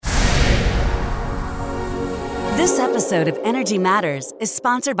This episode of Energy Matters is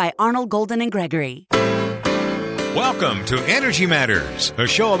sponsored by Arnold Golden and Gregory. Welcome to Energy Matters, a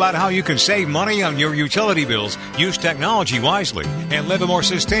show about how you can save money on your utility bills, use technology wisely, and live a more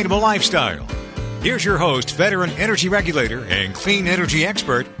sustainable lifestyle. Here's your host, veteran energy regulator and clean energy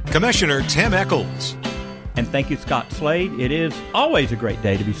expert, Commissioner Tim Eccles. And thank you, Scott Slade. It is always a great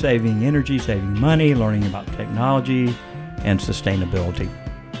day to be saving energy, saving money, learning about technology and sustainability.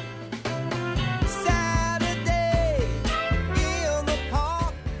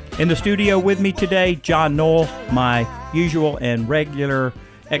 In the studio with me today, John Knoll, my usual and regular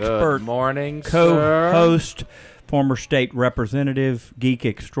expert, Good morning, co-host, former state representative, geek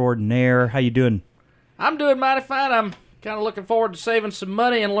extraordinaire. How you doing? I'm doing mighty fine. I'm kind of looking forward to saving some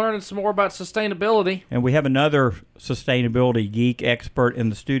money and learning some more about sustainability. And we have another sustainability geek expert in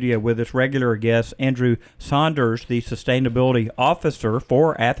the studio with us, regular guest, Andrew Saunders, the sustainability officer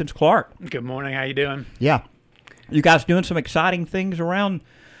for Athens-Clarke. Good morning. How you doing? Yeah. You guys doing some exciting things around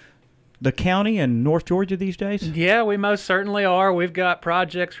the county and North Georgia these days? Yeah, we most certainly are. We've got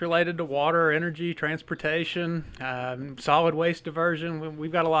projects related to water, energy, transportation, solid waste diversion.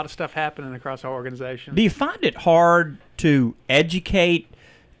 We've got a lot of stuff happening across our organization. Do you find it hard to educate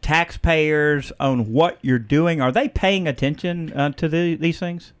taxpayers on what you're doing? Are they paying attention to these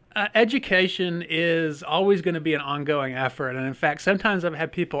things? Education is always going to be an ongoing effort. And in fact, sometimes I've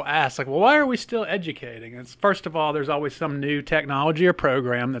had people ask, like, well, why are we still educating? It's, first of all, there's always some new technology or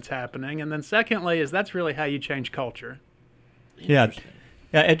program that's happening. And then secondly, is that's really how you change culture. Yeah,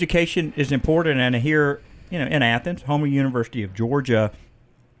 education is important. And here, in Athens, home of University of Georgia,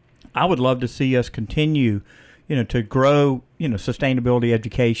 I would love to see us continue to grow, sustainability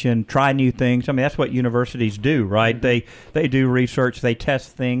education, try new things. I mean, that's what universities do, right? Mm-hmm. They do research, they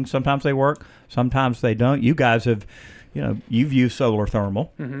test things. Sometimes they work, sometimes they don't. You guys have, you've used solar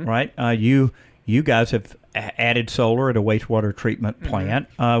thermal, mm-hmm. right? You guys have added solar at a wastewater treatment plant.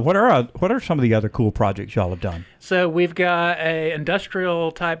 Mm-hmm. What are some of the other cool projects y'all have done? So we've got a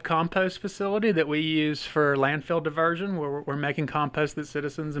industrial type compost facility that we use for landfill diversion, where we're making compost that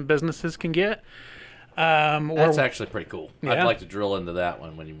citizens and businesses can get. That's actually pretty cool. Yeah. I'd like to drill into that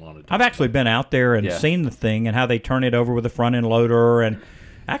one when you wanted to. I've actually been out there and seen the thing and how they turn it over with a front end loader. And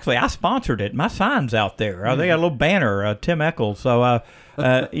actually, I sponsored it. My sign's out there. They got a little banner, Tim Eccles. So,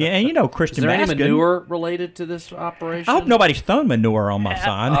 and Christian Is there Baskin. any manure related to this operation? I hope nobody's thrown manure on my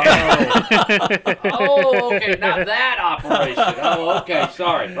sign. Oh, okay. Not that operation. Oh, okay.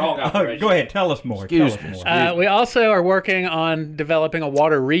 Sorry. Wrong operation. Go ahead. Tell us more. Excuse me. We also are working on developing a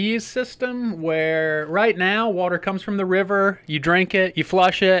water reuse system where right now water comes from the river. You drink it, you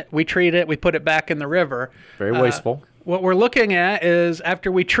flush it, we treat it, we put it back in the river. Very wasteful. What we're looking at is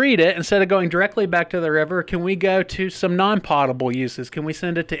after we treat it, instead of going directly back to the river, can we go to some non-potable uses? Can we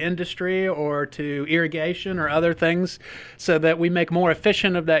send it to industry or to irrigation or other things so that we make more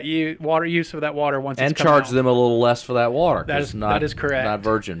efficient of that water use of that water once and it's come charge out? them a little less for that water. That is correct. Not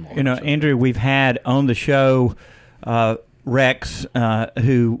virgin water. Andrew, we've had on the show Rex,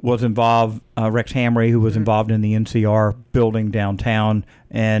 who was involved, Rex Hamry, who was involved in the NCR building downtown,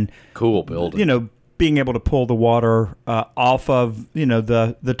 and cool building. Being able to pull the water off of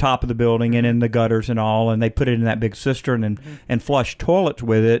the top of the building and in the gutters and all, and they put it in that big cistern and flush toilets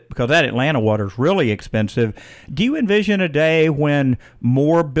with it because that Atlanta water is really expensive. Do you envision a day when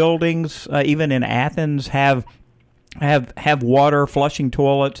more buildings, even in Athens, have water flushing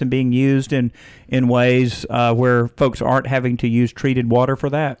toilets and being used in ways where folks aren't having to use treated water for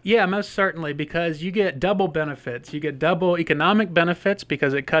that? Yeah, most certainly, because you get double benefits. You get double economic benefits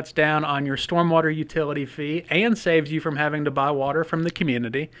because it cuts down on your stormwater utility fee and saves you from having to buy water from the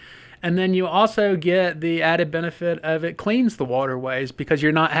community. And then you also get the added benefit of it cleans the waterways because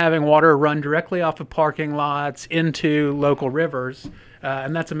you're not having water run directly off of parking lots into local rivers,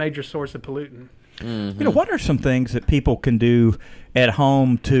 and that's a major source of pollutant. Mm-hmm. What are some things that people can do at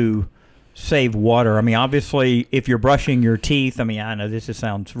home to save water? I mean, obviously, if you're brushing your teeth, I know this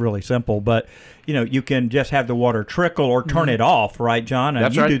sounds really simple, but, you can just have the water trickle or turn it off, right, John?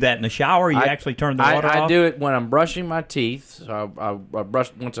 That's you right. do that in the shower. You actually turn the water off? I do it when I'm brushing my teeth. So I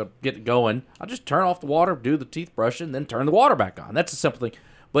brush, once I get it going, I just turn off the water, do the teeth brushing, then turn the water back on. That's a simple thing.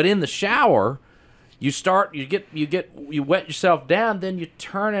 But in the shower, you wet yourself down, then you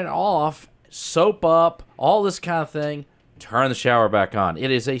turn it off, soap up, all this kind of thing, turn the shower back on. It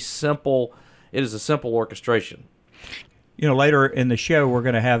is a simple orchestration. Later in the show, we're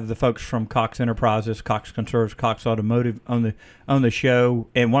going to have the folks from Cox Enterprises, Cox Conserves, Cox Automotive on the show.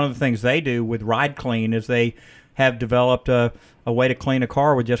 And one of the things they do with Ride Clean is they have developed a way to clean a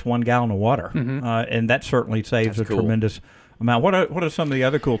car with just 1 gallon of water. Mm-hmm. And that certainly saves a tremendous amount. What are some of the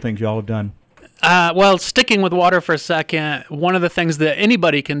other cool things y'all have done? Well, sticking with water for a second, one of the things that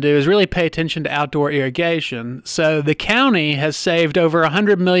anybody can do is really pay attention to outdoor irrigation. So the county has saved over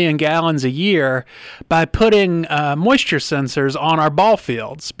 100 million gallons a year by putting moisture sensors on our ball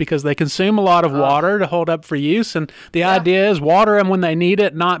fields because they consume a lot of water to hold up for use. And the idea is water them when they need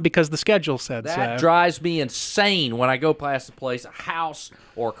it, not because the schedule said so. That drives me insane when I go past a place, a house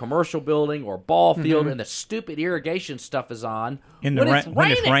or a commercial building or ball field, and the stupid irrigation stuff is on when it's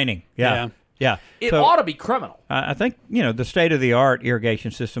raining. Yeah. It ought to be criminal. I think, the state-of-the-art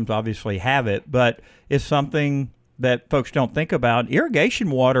irrigation systems obviously have it, but it's something that folks don't think about.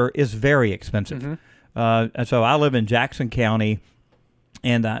 Irrigation water is very expensive. And so I live in Jackson County,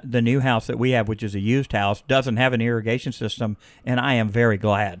 and the new house that we have, which is a used house, doesn't have an irrigation system, and I am very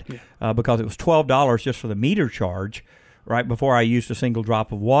glad because it was $12 just for the meter charge right before I used a single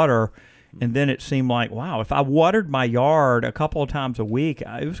drop of water. And then it seemed like, wow, if I watered my yard a couple of times a week,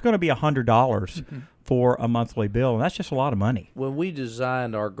 it was going to be $100 for a monthly bill, and that's just a lot of money. When we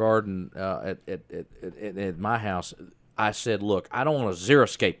designed our garden at my house, I said, look, I don't want to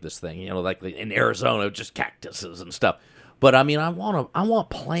xeriscape this thing, like in Arizona, just cactuses and stuff. But I mean, I want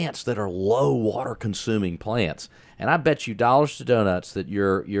plants that are low water consuming plants. And I bet you dollars to donuts that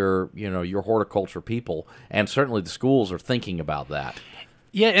your horticulture people and certainly the schools are thinking about that.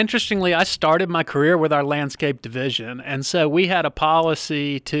 Yeah, interestingly, I started my career with our landscape division, and so we had a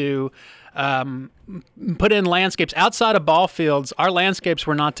policy to put in landscapes outside of ball fields. Our landscapes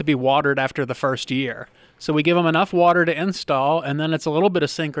were not to be watered after the first year. So we give them enough water to install, and then it's a little bit of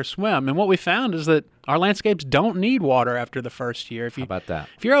sink or swim. And what we found is that our landscapes don't need water after the first year. How about that?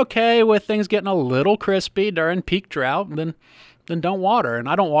 If you're okay with things getting a little crispy during peak drought, then don't water. And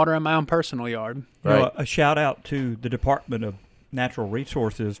I don't water in my own personal yard. Right. A shout out to the Department of Natural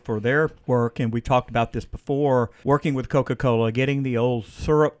Resources for their work, and we talked about this before, working with Coca-Cola, getting the old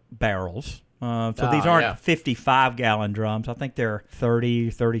syrup barrels. These aren't 55-gallon drums. I think they're 30,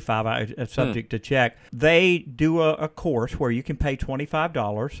 35, subject to check. They do a course where you can pay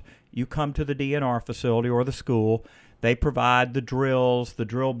 $25. You come to the DNR facility or the school. They provide the drills, the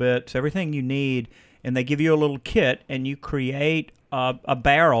drill bits, everything you need, and they give you a little kit, and you create a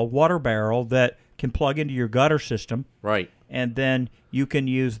water barrel that can plug into your gutter system. Right. And then you can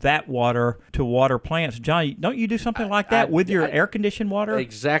use that water to water plants. John, don't you do something like that with your air-conditioned water?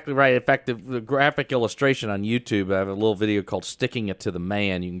 Exactly right. In fact, the graphic illustration on YouTube, I have a little video called Sticking It to the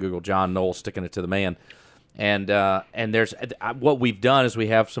Man. You can Google John Knoll Sticking It to the Man. And there's what we've done is we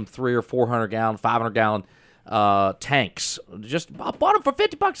have some 300 or 400-gallon, 500-gallon tanks. I bought them for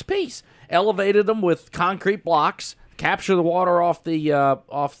 $50 a piece. Elevated them with concrete blocks, capture the water off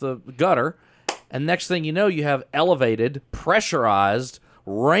the gutter. And next thing you know, you have elevated, pressurized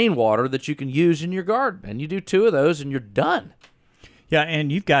rainwater that you can use in your garden. And you do 2 of those, and you're done. Yeah,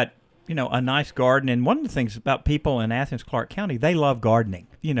 and you've got, a nice garden. And one of the things about people in Athens-Clarke County, they love gardening.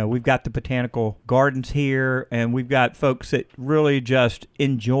 We've got the botanical gardens here, and we've got folks that really just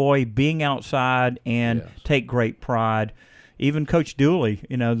enjoy being outside and take great pride. Even Coach Dooley,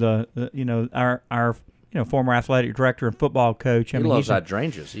 our former athletic director and football coach. He loves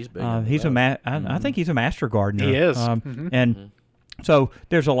hydrangeas. He's big. I think he's a master gardener. He is. And so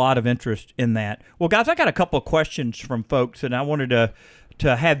there's a lot of interest in that. Well, guys, I got a couple of questions from folks, and I wanted to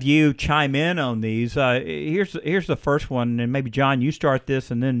have you chime in on these. Here's the first one, and maybe, John, you start this,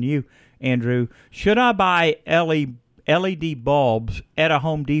 and then you, Andrew. Should I buy LED bulbs at a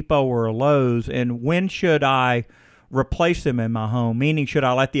Home Depot or a Lowe's, and when should I replace them in my home? Meaning, should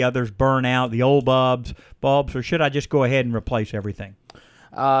I let the others burn out, the old bulbs, or should I just go ahead and replace everything?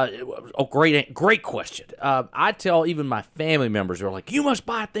 Great question. I tell even my family members, they're like, you must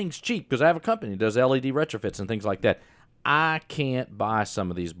buy things cheap, because I have a company that does LED retrofits and things like that. I can't buy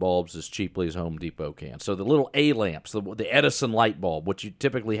some of these bulbs as cheaply as Home Depot can. So the little A lamps, the Edison light bulb, which you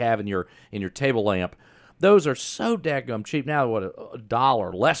typically have in your table lamp, those are so daggum cheap now. What,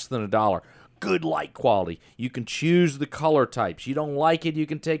 $1, less than $1. Good light quality. You can choose the color types. You don't like it, you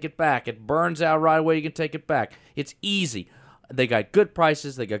can take it back. It burns out right away, you can take it back. It's easy. They got good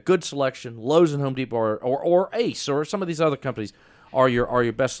prices. They got good selection. Lowe's and Home Depot or Ace or some of these other companies are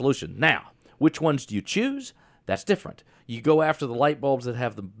your best solution. Now, which ones do you choose? That's different. You go after the light bulbs that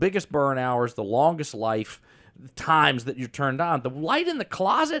have the biggest burn hours, the longest life, the times that you're turned on. The light in the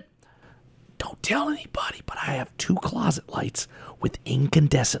closet, don't tell anybody, but I have 2 closet lights with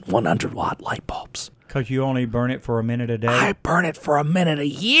incandescent 100-watt light bulbs. Because you only burn it for a minute a day? I burn it for a minute a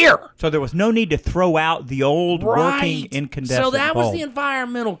year. So there was no need to throw out the old working incandescent So that bulb. was the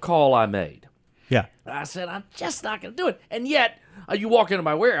environmental call I made. Yeah. I said, I'm just not going to do it. And yet, you walk into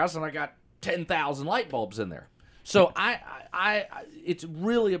my warehouse and I got 10,000 light bulbs in there. So it's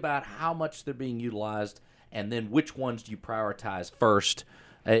really about how much they're being utilized, and then which ones do you prioritize first.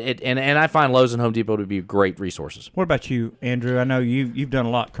 And I find Lowe's and Home Depot to be great resources. What about you, Andrew? I know you've done a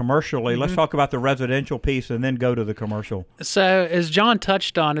lot commercially. Let's talk about the residential piece and then go to the commercial. So as John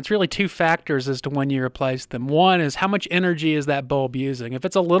touched on, it's really two factors as to when you replace them. One is how much energy is that bulb using? If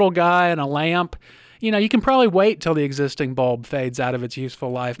it's a little guy and a lamp, you can probably wait till the existing bulb fades out of its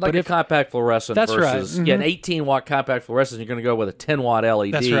useful life. Like a compact fluorescent that's versus right. an 18-watt compact fluorescent, you're going to go with a 10-watt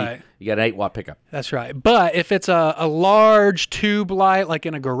LED. That's right. You got an 8-watt pickup. That's right. But if it's a large tube light, like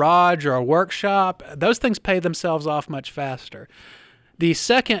in a garage or a workshop, those things pay themselves off much faster. The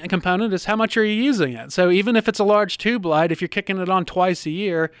second component is how much are you using it? So even if it's a large tube light, if you're kicking it on twice a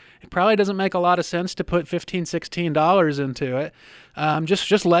year, it probably doesn't make a lot of sense to put $15, $16 into it.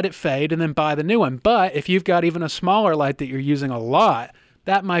 Just let it fade and then buy the new one. But if you've got even a smaller light that you're using a lot,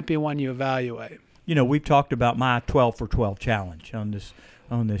 that might be one you evaluate. We've talked about my 12 for 12 challenge on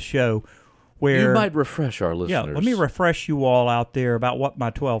this show. Where, you might refresh our listeners. Yeah, let me refresh you all out there about what my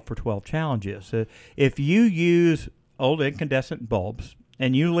 12 for 12 challenge is. If you use old incandescent bulbs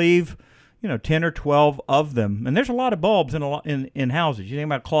and you leave 10 or 12 of them, and there's a lot of bulbs in houses. You think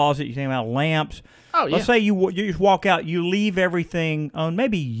about closet, you think about lamps. Oh, yeah. Let's say you just walk out, you leave everything on.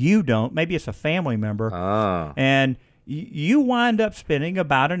 Maybe you don't. Maybe it's a family member. And you wind up spending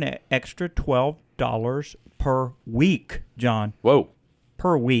about an extra $12 per week, John. Whoa.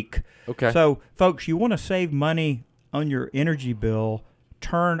 Per week. Okay. So, folks, you want to save money on your energy bill,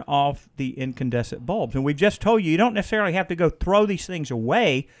 turn off the incandescent bulbs. And we've just told you don't necessarily have to go throw these things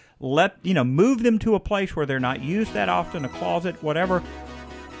away. Move them to a place where they're not used that often, a closet, whatever,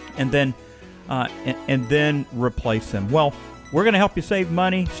 and then replace them. Well, we're going to help you save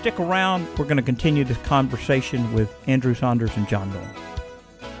money. Stick around. We're going to continue this conversation with Andrew Saunders and John Noel.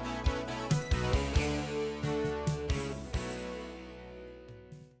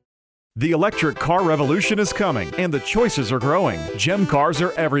 The electric car revolution is coming, and the choices are growing. Gem cars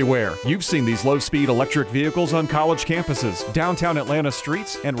are everywhere. You've seen these low-speed electric vehicles on college campuses, downtown Atlanta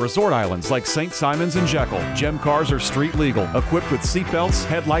streets, and resort islands like St. Simons and Jekyll. Gem cars are street legal, equipped with seatbelts,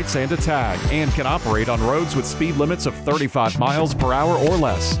 headlights, and a tag, and can operate on roads with speed limits of 35 miles per hour or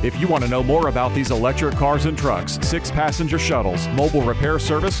less. If you want to know more about these electric cars and trucks, 6-passenger shuttles, mobile repair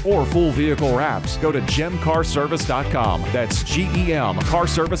service, or full vehicle wraps, go to gemcarservice.com. That's GEM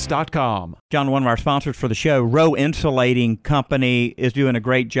carservice.com. John, one of our sponsors for the show, Row Insulating Company, is doing a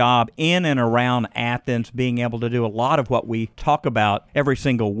great job in and around Athens, being able to do a lot of what we talk about every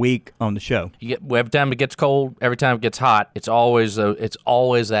single week on the show. Every time it gets cold, every time it gets hot, it's always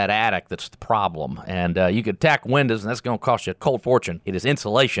that attic that's the problem. And you could tack windows, and that's going to cost you a cold fortune. It is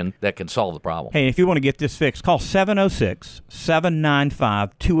insulation that can solve the problem. Hey, if you want to get this fixed, call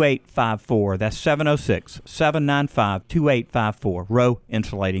 706-795-2854. That's 706-795-2854. Row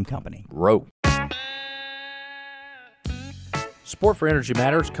Insulating Company. Row. Support for Energy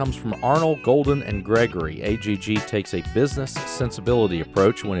Matters comes from Arnold, Golden, and Gregory. AGG takes a business sensibility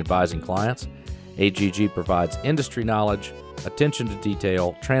approach when advising clients. AGG provides industry knowledge, attention to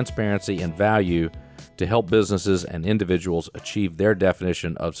detail, transparency, and value to help businesses and individuals achieve their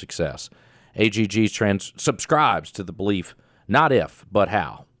definition of success. AGG subscribes to the belief, not if, but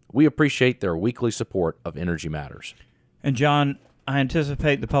how. We appreciate their weekly support of Energy Matters. And John, I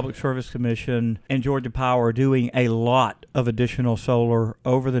anticipate the Public Service Commission and Georgia Power doing a lot of additional solar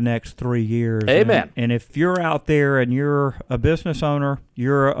over the next 3 years. Amen. And if you're out there and you're a business owner,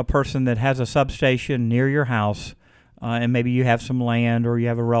 you're a person that has a substation near your house, and maybe you have some land or you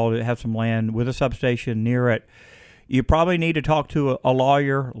have a relative that has some land with a substation near it, you probably need to talk to a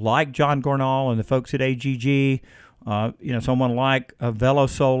lawyer like John Gornall and the folks at AGG, someone like Velo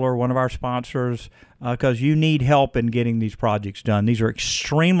Solar, one of our sponsors, because you need help in getting these projects done. These are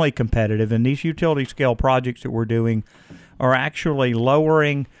extremely competitive, and these utility scale projects that we're doing are actually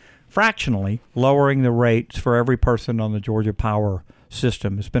fractionally lowering the rates for every person on the Georgia Power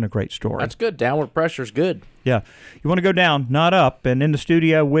system. It's been a great story. That's good. Downward pressure is good. Yeah. You want to go down, not up. And in the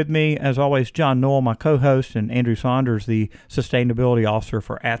studio with me, as always, John Noel, my co-host, and Andrew Saunders, the Sustainability Officer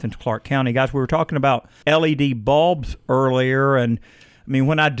for Athens-Clarke County. Guys, we were talking about LED bulbs earlier, and I mean,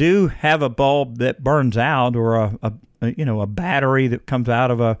 when I do have a bulb that burns out or a battery that comes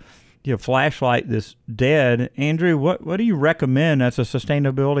out of a flashlight that's dead. Andrew, what do you recommend as a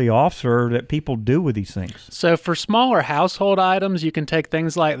sustainability officer that people do with these things? So for smaller household items, you can take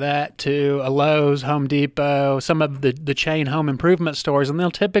things like that to a Lowe's, Home Depot, some of the chain home improvement stores, and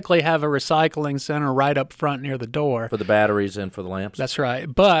they'll typically have a recycling center right up front near the door. For the batteries and for the lamps. That's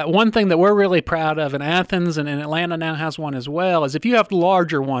right. But one thing that we're really proud of in Athens, and Atlanta now has one as well, is if you have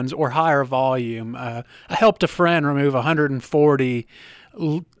larger ones or higher volume, I helped a friend remove 140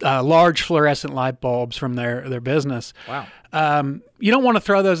 large fluorescent light bulbs from their business. Wow. You don't want to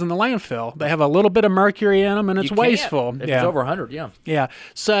throw those in the landfill. They have a little bit of mercury in them, and it's wasteful. If it's over 100, yeah. Yeah.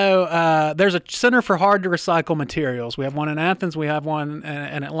 So there's a Center for Hard to Recycle Materials. We have one in Athens. We have one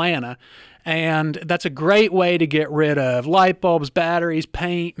in Atlanta. And that's a great way to get rid of light bulbs, batteries,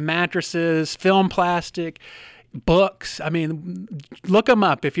 paint, mattresses, film plastic, books. I mean, look them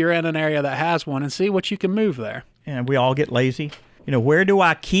up if you're in an area that has one and see what you can move there. And we all get lazy. Where do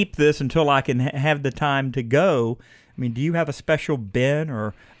I keep this until I can have the time to go? I mean, do you have a special bin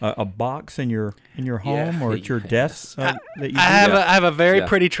or a box in your home or at your desk that you I have a very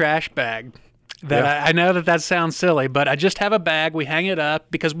pretty trash bag. I know that sounds silly, but I just have a bag. We hang it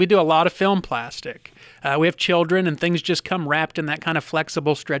up because we do a lot of film plastic. We have children, and things just come wrapped in that kind of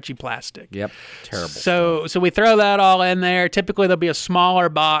flexible, stretchy plastic. Yep, terrible. So we throw that all in there. Typically, there'll be a smaller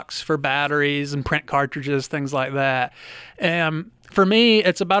box for batteries and print cartridges, things like that. For me,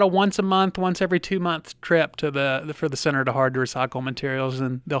 it's about a once every 2 month trip to for the Center to Hard to Recycle Materials,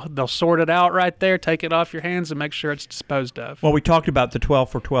 and they'll sort it out right there, take it off your hands, and make sure it's disposed of. Well, we talked about the 12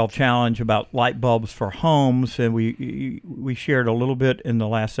 for 12 challenge about light bulbs for homes, and we shared a little bit in the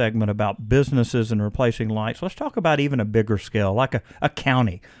last segment about businesses and replacing lights. Let's talk about even a bigger scale, like a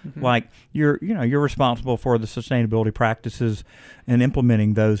county. Mm-hmm. Like you're responsible for the sustainability practices and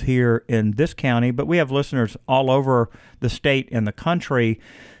implementing those here in this county, but we have listeners all over the state and the country.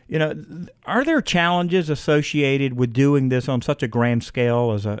 Are there challenges associated with doing this on such a grand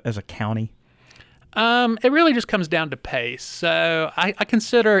scale as a county? It really just comes down to pace. So I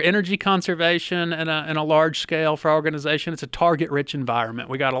consider energy conservation in a large scale for our organization. It's a target-rich environment.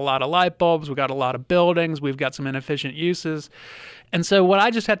 We got a lot of light bulbs. We got a lot of buildings. We've got some inefficient uses. And so what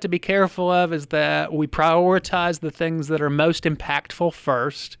I just have to be careful of is that we prioritize the things that are most impactful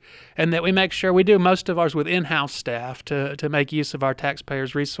first, and that we make sure we do most of ours with in-house staff to make use of our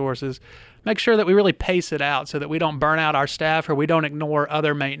taxpayers' resources. Make sure that we really pace it out so that we don't burn out our staff or we don't ignore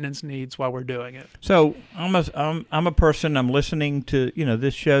other maintenance needs while we're doing it. So I'm a person. I'm listening to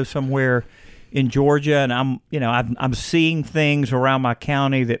this show somewhere in Georgia, and I'm seeing things around my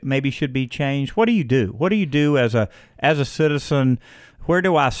county that maybe should be changed. What do you do? What do you do as a citizen? Where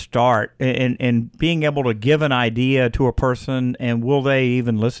do I start in being able to give an idea to a person, and will they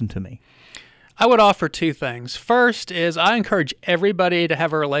even listen to me? I would offer two things. First is I encourage everybody to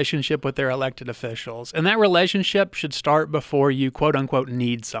have a relationship with their elected officials, and that relationship should start before you quote-unquote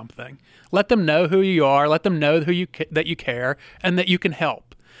need something. Let them know who you are, let them know that you care, and that you can help.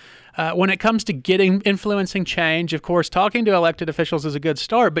 When it comes to influencing change, of course, talking to elected officials is a good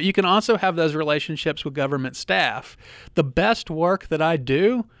start, but you can also have those relationships with government staff. The best work that I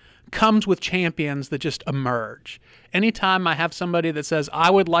do comes with champions that just emerge. Anytime I have somebody that says,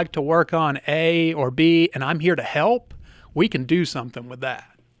 I would like to work on A or B, and I'm here to help, we can do something with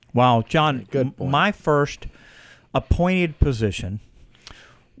that. Wow, John, my first appointed position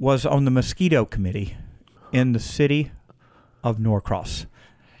was on the mosquito committee in the city of Norcross.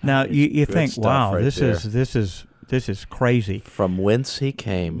 Now you think, wow, right this is crazy. From whence he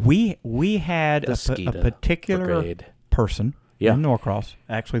came. We had a particular person in Norcross.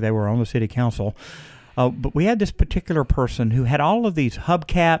 Actually, they were on the city council. But we had this particular person who had all of these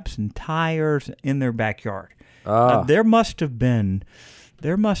hubcaps and tires in their backyard. There must have been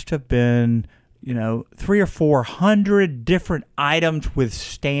 300 or 400 different items with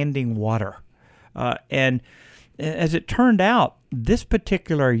standing water, and as it turned out, this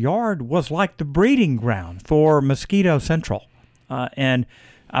particular yard was like the breeding ground for Mosquito Central, and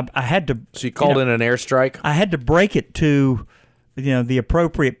I had to. So you called in an airstrike? I had to break it to, the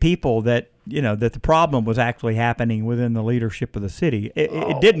appropriate people that the problem was actually happening within the leadership of the city.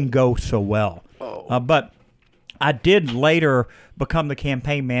 It didn't go so well, but I did later become the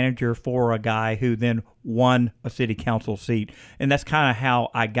campaign manager for a guy who then won a city council seat, and that's kind of how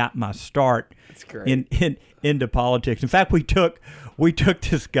I got my start into politics. In fact, we took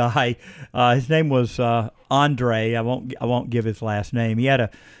this guy. His name was Andre. I won't give his last name. He had a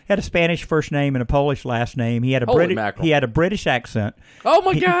Spanish first name and a Polish last name. He had a British accent. Oh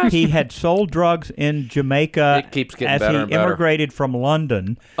my gosh! He had sold drugs in Jamaica. It keeps getting as better he and better. immigrated from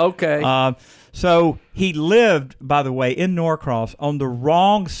London. Okay. So he lived, by the way, in Norcross on the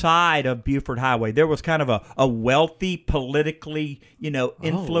wrong side of Buford Highway. There was kind of a wealthy, politically,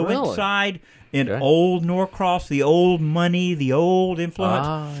 influenced really? side in old Norcross, the old money, the old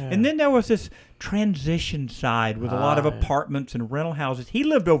influence. And then there was this transition side with a lot of apartments and rental houses. He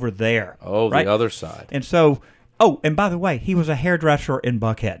lived over there. Oh, right? the other side. And so, and by the way, he was a hairdresser in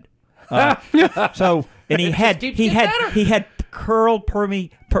Buckhead. And he had curled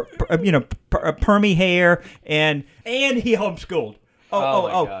permy hair, and he homeschooled.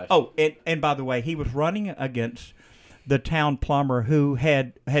 And by the way, he was running against the town plumber who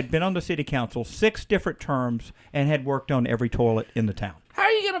had been on the city council 6 different terms and had worked on every toilet in the town. How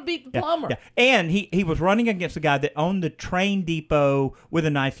are you going to beat the plumber? Yeah. And he was running against the guy that owned the train depot with a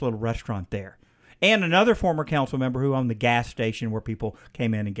nice little restaurant there. And another former council member who owned the gas station where people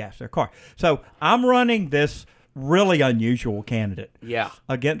came in and gassed their car. So I'm running this really unusual candidate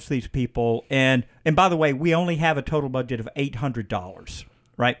against these people. And by the way, we only have a total budget of $800,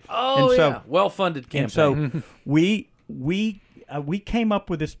 right? Oh, and so, well-funded campaign. And so we came up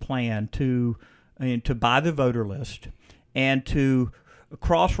with this plan to buy the voter list and to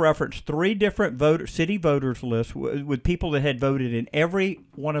cross-reference 3 different city voters lists with people that had voted in every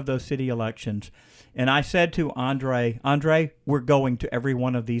one of those city elections. And I said to Andre, we're going to every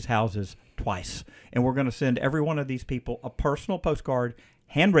one of these houses twice. And we're going to send every one of these people a personal postcard,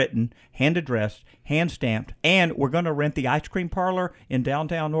 handwritten, hand-addressed, hand-stamped, and we're going to rent the ice cream parlor in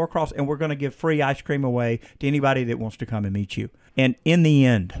downtown Norcross, and we're going to give free ice cream away to anybody that wants to come and meet you. And in the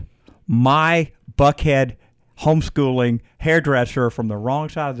end, my Buckhead homeschooling hairdresser from the wrong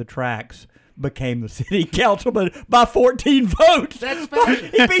side of the tracks became the city councilman by 14 votes. That's fine.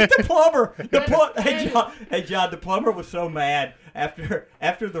 He beat the plumber. Hey, John, the plumber was so mad after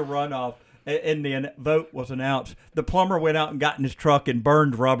the runoff and the vote was announced. The plumber went out and got in his truck and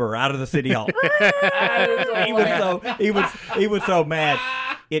burned rubber out of the city hall. he was so mad.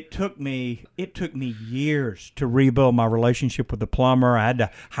 It took me years to rebuild my relationship with the plumber. I had to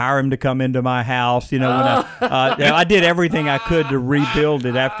hire him to come into my house. When I did everything I could to rebuild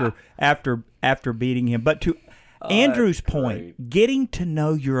it after beating him. But to Andrew's point, getting to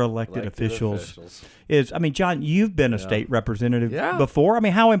know your elected officials is, John, you've been a state representative before.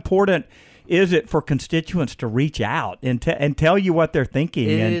 How important is it for constituents to reach out and tell you what they're thinking?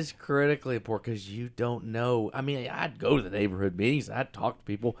 It is critically important because you don't know. I'd go to the neighborhood meetings, I'd talk to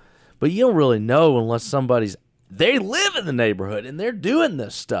people, but you don't really know unless they live in the neighborhood and they're doing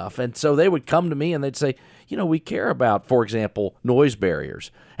this stuff. And so they would come to me and they'd say, we care about, for example, noise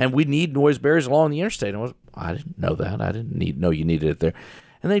barriers, and we need noise barriers along the interstate. And I didn't know that. I didn't know you needed it there.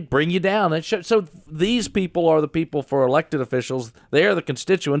 And they bring you down. So these people are the people for elected officials. They are the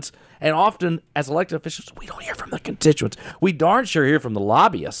constituents. And often, as elected officials, we don't hear from the constituents. We darn sure hear from the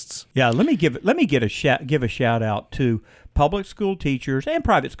lobbyists. Yeah, let me give a shout out to public school teachers and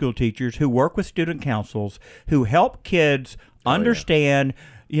private school teachers who work with student councils, who help kids understand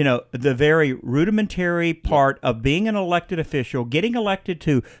the very rudimentary part of being an elected official, getting elected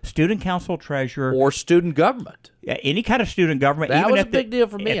to student council treasurer. Or student government. Yeah, any kind of student government. That even was at a big deal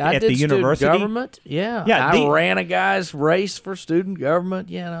for me. I at did the student university. government. Yeah. I ran a guy's race for student government.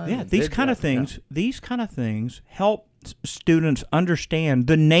 These kind of things help students understand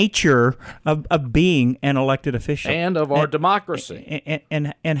the nature of being an elected official. And of our democracy.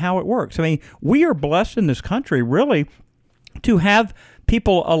 And how it works. We are blessed in this country, really, to have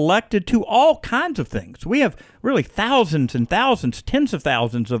people elected to all kinds of things. We have really thousands and thousands, tens of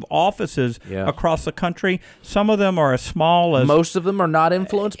thousands of offices across the country. Some of them are as small as... Most of them are not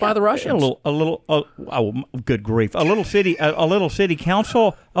influenced by the Russians. Good grief. A little city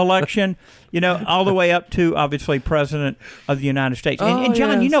council election, all the way up to, obviously, President of the United States. And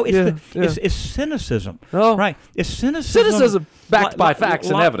John, it's cynicism, right? It's cynicism backed by facts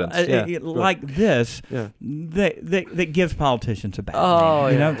and evidence. Like this that gives politicians a bad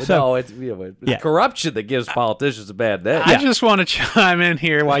name. It's corruption that gives politicians a bad name. I just want to chime in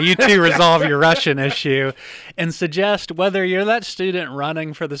here while you two resolve your Russian issue and suggest whether you're that student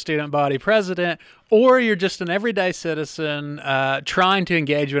running for the student body president or you're just an everyday citizen trying to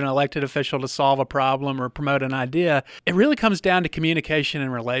engage with an elected official to solve a problem or promote an idea, it really comes down to communication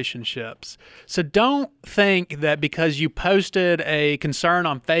and relationships. So don't think that because you posted a concern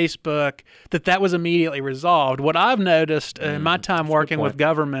on Facebook that was immediately resolved. What I've noticed in my time working with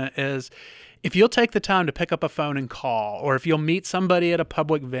government is if you'll take the time to pick up a phone and call, or if you'll meet somebody at a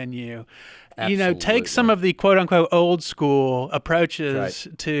public venue, take some of the quote-unquote old school approaches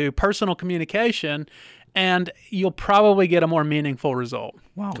to personal communication, and you'll probably get a more meaningful result.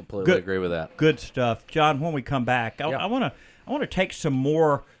 Wow, completely agree with that. Good stuff, John. When we come back, I want to take some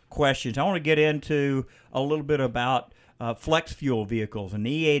more questions. I want to get into a little bit about flex fuel vehicles and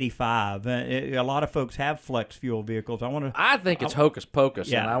E85. A lot of folks have flex fuel vehicles. I think it's hocus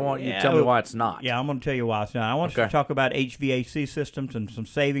pocus, and I want you to tell me why it's not. Yeah, I'm going to tell you why it's not. I want us to talk about HVAC systems and some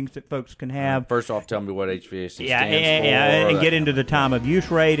savings that folks can have. First off, tell me what HVAC stands for. And get into the time of use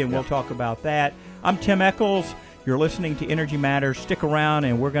rate, and we'll talk about that. I'm Tim Eccles. You're listening to Energy Matters. Stick around,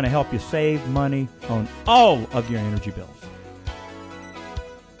 and we're going to help you save money on all of your energy bills.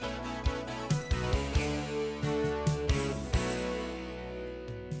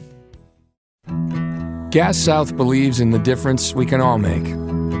 Gas South believes in the difference we can all make,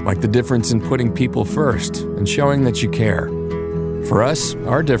 like the difference in putting people first and showing that you care. For us,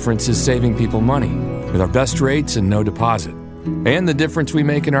 our difference is saving people money with our best rates and no deposit, and the difference we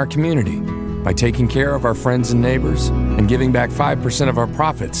make in our community by taking care of our friends and neighbors and giving back 5% of our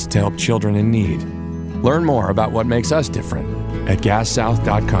profits to help children in need. Learn more about what makes us different at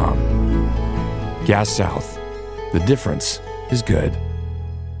gassouth.com. Gas South. The difference is good.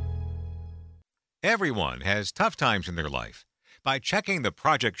 Everyone has tough times in their life. By checking the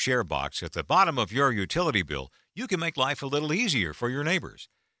Project Share box at the bottom of your utility bill, you can make life a little easier for your neighbors.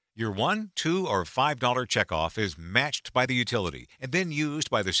 Your $1, $2, or $5 checkoff is matched by the utility and then used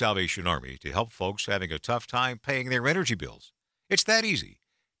by the Salvation Army to help folks having a tough time paying their energy bills. It's that easy.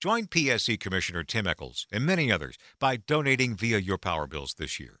 Join PSC Commissioner Tim Eccles and many others by donating via your power bills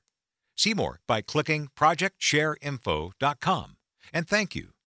this year. See more by clicking projectshareinfo.com. And thank you.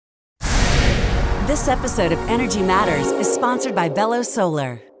 This episode of Energy Matters is sponsored by Velo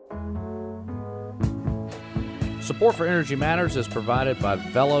Solar. Support for Energy Matters is provided by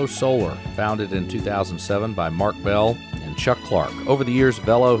Velo Solar, founded in 2007 by Mark Bell and Chuck Clark. Over the years,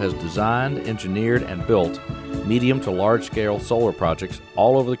 Velo has designed, engineered, and built medium to large-scale solar projects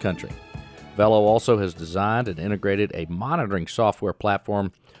all over the country. Velo also has designed and integrated a monitoring software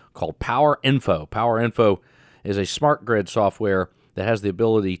platform called Power Info. Power Info is a smart grid software that has the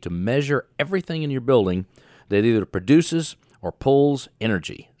ability to measure everything in your building that either produces or pulls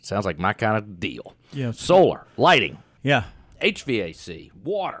energy. Sounds like my kind of deal. Yes. Solar, lighting, HVAC,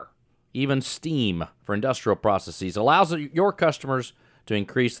 water, even steam for industrial processes allows your customers to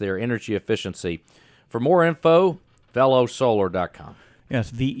increase their energy efficiency. For more info, velosolar.com.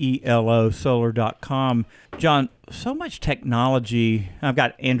 Yes, VELO solar.com. John, so much technology. I've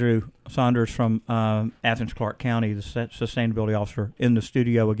got Andrew Saunders from Athens-Clarke County, the sustainability officer, in the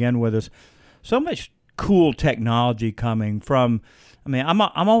studio again with us. So much cool technology coming from. I mean, I'm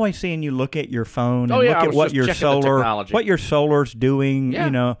always seeing you look at your phone and look at what your solar's doing,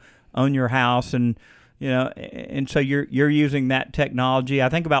 on your house, and and so you're using that technology. I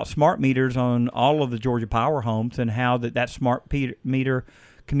think about smart meters on all of the Georgia Power homes and how that smart meter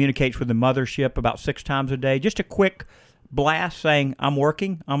communicates with the mothership about 6 times a day. Just a quick blast saying, "I'm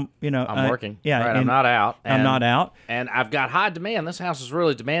working." I'm working. Yeah, right. I'm not out. I'm not out. And I've got high demand. This house is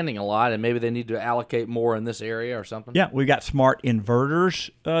really demanding a lot, and maybe they need to allocate more in this area or something. Yeah, we've got smart inverters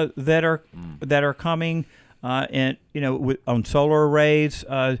that are coming. And on solar arrays,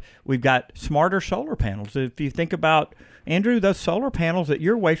 we've got smarter solar panels. If you think about, Andrew, those solar panels at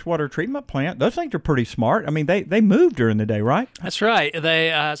your wastewater treatment plant, those things are pretty smart. I mean, they move during the day, right? That's right.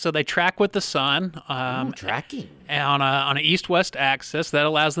 They track with the sun. Tracking on an east-west axis that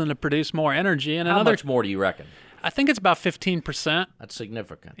allows them to produce more energy. And how much more do you reckon? I think it's about 15%. That's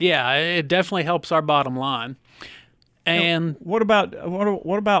significant. Yeah, it definitely helps our bottom line. And what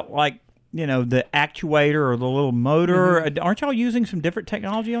about like, the actuator or the little motor? Mm-hmm. Aren't y'all using some different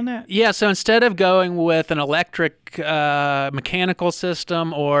technology on that? Yeah, so instead of going with an electric mechanical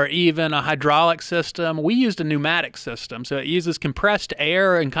system or even a hydraulic system, we used a pneumatic system. So it uses compressed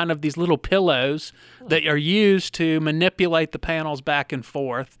air and kind of these little pillows that are used to manipulate the panels back and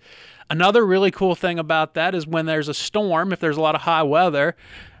forth. Another really cool thing about that is when there's a storm, if there's a lot of high weather,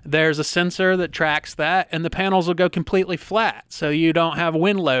 there's a sensor that tracks that, and the panels will go completely flat, so you don't have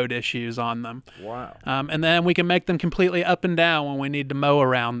wind load issues on them. Wow. And then we can make them completely up and down when we need to mow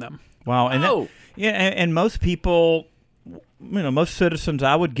around them. Wow. And most people, most citizens,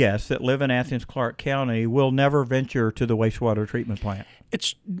 I would guess, that live in Athens-Clarke County will never venture to the wastewater treatment plant.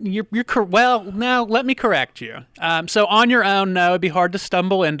 Well, now let me correct you. So on your own, no, it'd be hard to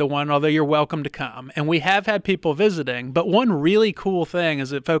stumble into one, although you're welcome to come. And we have had people visiting, but one really cool thing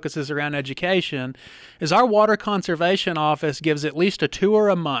as it focuses around education is our water conservation office gives at least a tour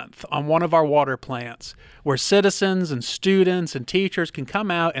a month on one of our water plants where citizens and students and teachers can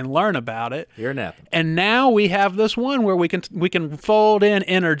come out and learn about it. Here in Athens. And now we have this one where we can fold in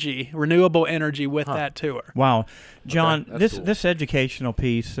energy, renewable energy with that tour. Wow. John, okay, this education educational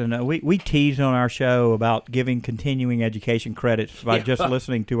piece, and we tease on our show about giving continuing education credits by just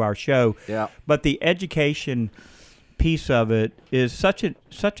listening to our show. Yeah. But the education piece of it is such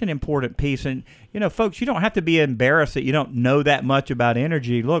an important piece. And folks, you don't have to be embarrassed that you don't know that much about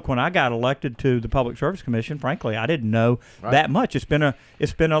energy. Look, when I got elected to the Public Service Commission, frankly, I didn't know that much. It's been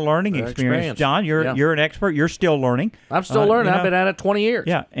a learning experience. John, you're an expert. You're still learning. I'm still learning. I've been at it 20 years.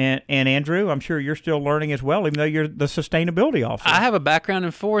 Yeah, and Andrew, I'm sure you're still learning as well, even though you're the sustainability officer. I have a background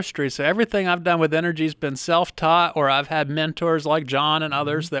in forestry, so everything I've done with energy has been self-taught, or I've had mentors like John and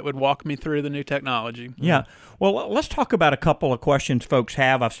others that would walk me through the new technology. Yeah. Well, let's talk about a couple of questions folks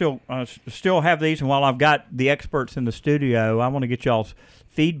have. I still have these, and while I've got the experts in the studio, I want to get y'all's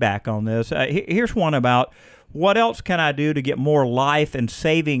feedback on this. Here's one about what else can I do to get more life and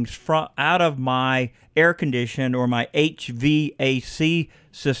savings out of my air condition or my HVAC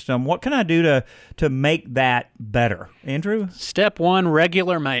system? What can I do to make that better? Andrew? Step one,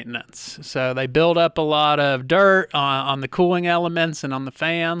 regular maintenance. So they build up a lot of dirt on the cooling elements and on the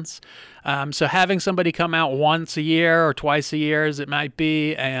fans. So having somebody come out once a year or twice a year, as it might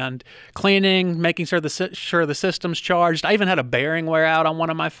be, and cleaning, making sure the system's charged. I even had a bearing wear out on one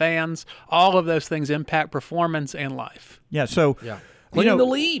of my fans. All of those things impact performance and life. Yeah. So cleaning the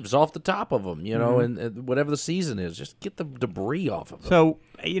leaves off the top of them, and whatever the season is, just get the debris off of them. So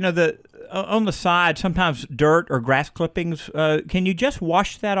on the side, sometimes dirt or grass clippings. Can you just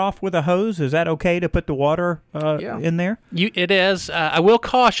wash that off with a hose? Is that okay to put the water in there? It is. I will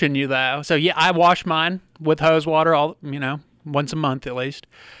caution you though. So I wash mine with hose water once a month at least.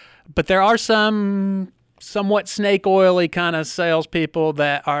 But there are some somewhat snake oily kind of salespeople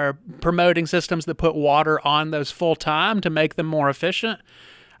that are promoting systems that put water on those full time to make them more efficient.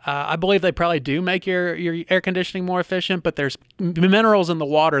 I believe they probably do make your air conditioning more efficient, but there's minerals in the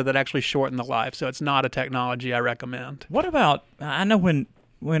water that actually shorten the life, so it's not a technology I recommend. What about, I know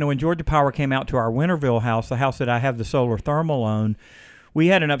when Georgia Power came out to our Winterville house, the house that I have the solar thermal on, we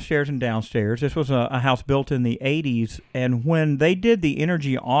had an upstairs and downstairs. This was a house built in the 80s, and when they did the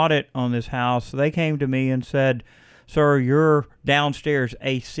energy audit on this house, they came to me and said, "Sir, your downstairs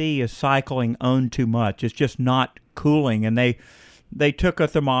AC is cycling on too much. It's just not cooling." And they took a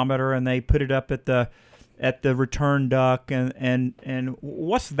thermometer and they put it up at the return duct, and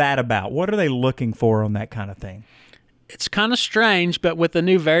what's that about? What are they looking for on that kind of thing? It's kind of strange, but with the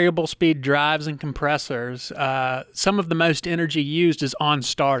new variable speed drives and compressors, some of the most energy used is on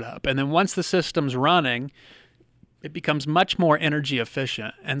startup. And then once the system's running, it becomes much more energy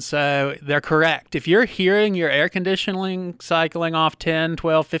efficient. And so they're correct. If you're hearing your air conditioning cycling off 10,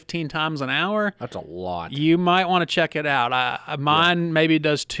 12, 15 times an hour, that's a lot. You might want to check it out. Mine maybe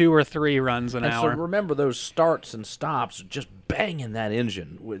does 2 or 3 runs an hour. So remember those starts and stops, just banging that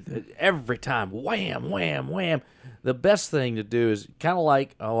engine with every time, wham, wham, wham. The best thing to do is kind of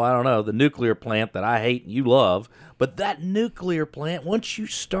like, the nuclear plant that I hate and you love. But that nuclear plant, once you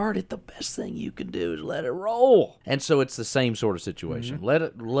start it, the best thing you can do is let it roll. And so it's the same sort of situation. Mm-hmm.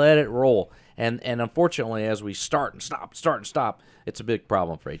 Let it roll. And unfortunately, as we start and stop, it's a big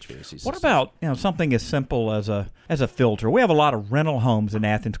problem for HVAC systems. What about something as simple as a filter? We have a lot of rental homes in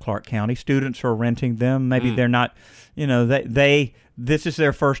Athens-Clarke County. Students are renting them. Maybe they're not, this is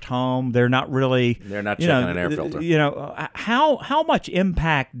their first home. They're not checking an air filter. How much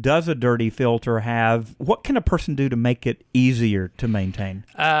impact does a dirty filter have? What can a person do to make it easier to maintain?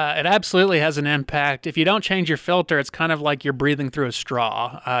 It absolutely has an impact. If you don't change your filter, it's kind of like you're breathing through a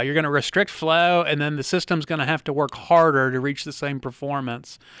straw. You're going to restrict flow, and then the system's going to have to work harder to reach the same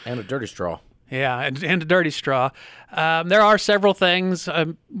performance. And a dirty straw. Yeah, and a dirty straw. There are several things.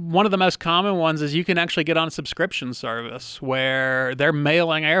 One of the most common ones is you can actually get on a subscription service where they're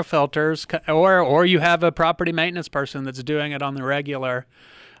mailing air filters, or you have a property maintenance person that's doing it on the regular.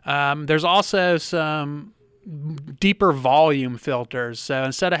 There's also some deeper volume filters. So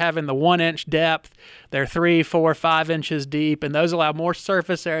instead of having the 1-inch depth, they're 3, 4, 5 inches deep, and those allow more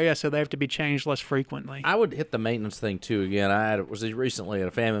surface area, so they have to be changed less frequently. I would hit the maintenance thing too again. I was recently at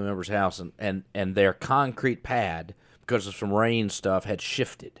a family member's house, and their concrete pad, because of some rain stuff, had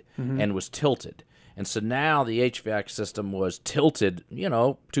shifted and was tilted. And so now the HVAC system was tilted,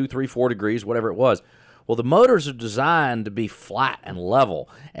 2, 3, 4 degrees, whatever it was. Well, the motors are designed to be flat and level,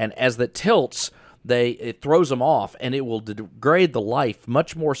 and as that tilts, it throws them off, and it will degrade the life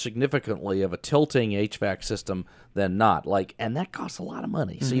much more significantly of a tilting HVAC system than not. And that costs a lot of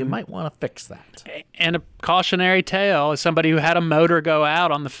money, so you might want to fix that. And a cautionary tale, as somebody who had a motor go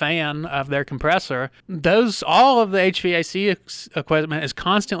out on the fan of their compressor, all of the HVAC equipment is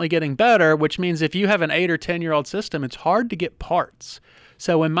constantly getting better, which means if you have an 8 or 10-year-old system, it's hard to get parts.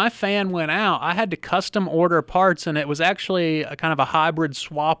 So when my fan went out, I had to custom order parts, and it was actually a kind of a hybrid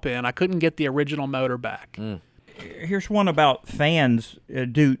swap-in. I couldn't get the original motor back. Here's one about fans.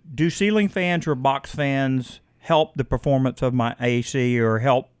 Do ceiling fans or box fans help the performance of my AC or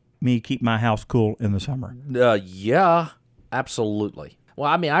help me keep my house cool in the summer? Yeah, absolutely. Well,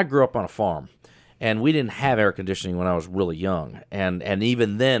 I mean, I grew up on a farm, and we didn't have air conditioning when I was really young, and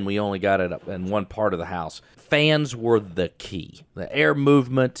even then we only got it up in one part of the house. Fans were the key. The air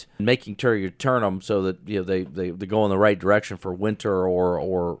movement, making sure you turn them so that they go in the right direction for winter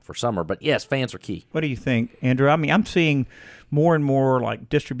or for summer. But yes, fans are key. What do you think, Andrew? I mean, I'm seeing more and more like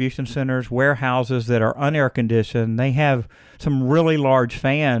distribution centers, warehouses that are unair conditioned. They have some really large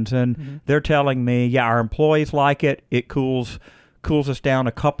fans, and they're telling me, yeah, our employees like it. It cools us down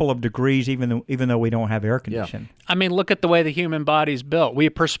a couple of degrees, even though we don't have air conditioning. Yeah. I mean, look at the way the human body's built. We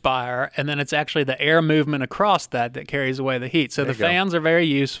perspire, and then it's actually the air movement across that carries away the heat. So the fans are very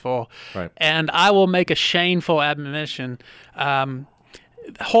useful. Right. And I will make a shameful admission.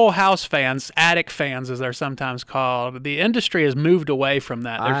 Whole house fans, attic fans as they're sometimes called, the industry has moved away from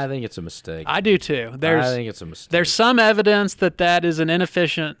that. I think it's a mistake. I do too. I think it's a mistake. There's some evidence that is an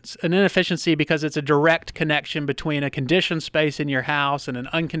inefficiency because it's a direct connection between a conditioned space in your house and an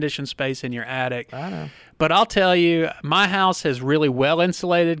unconditioned space in your attic. I know. But I'll tell you, my house is really well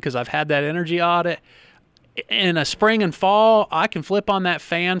insulated because I've had that energy audit. In a spring and fall, I can flip on that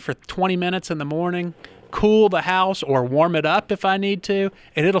fan for 20 minutes in the morning, cool the house or warm it up if I need to,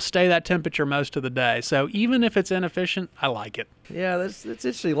 and it'll stay that temperature most of the day. So even if it's inefficient, I like it. Yeah, that's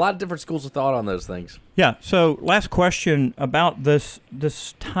interesting. A lot of different schools of thought on those things. Yeah, so last question about this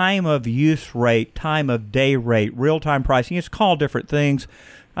time of use rate, time of day rate, real-time pricing. It's called different things.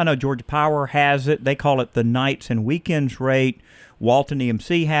 I know Georgia Power has it. They call it the nights and weekends rate. Walton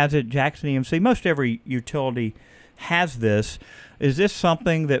EMC has it, Jackson EMC. Most every utility has this. Is this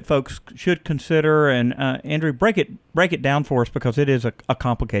something that folks should consider? And Andrew, break it down for us because it is a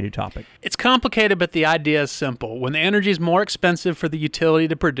complicated topic. It's complicated, but the idea is simple. When the energy is more expensive for the utility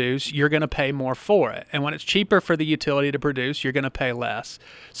to produce, you're going to pay more for it. And when it's cheaper for the utility to produce, you're going to pay less.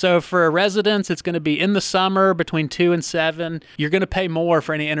 So for residents, it's going to be in the summer between 2 and 7. You're going to pay more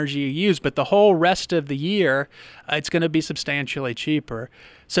for any energy you use, but the whole rest of the year, it's going to be substantially cheaper.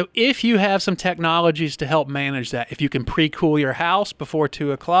 So if you have some technologies to help manage that, if you can pre-cool your house before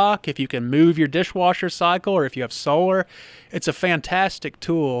 2 o'clock, if you can move your dishwasher cycle, or if you have solar, it's a fantastic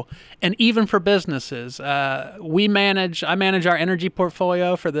tool. And even for businesses, I manage our energy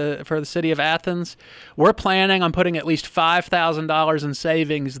portfolio for the city of Athens. We're planning on putting at least $5,000 in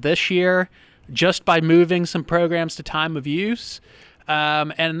savings this year just by moving some programs to time of use.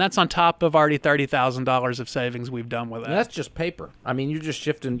 And that's on top of already $30,000 of savings we've done with it. And that's just paper. I mean, you're just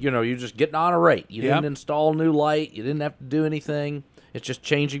shifting, you're just getting on a rate. You didn't install new light. You didn't have to do anything. It's just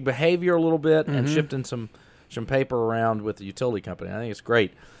changing behavior a little bit and shifting some paper around with the utility company. I think it's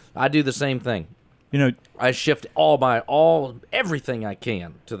great. I do the same thing. I shift everything I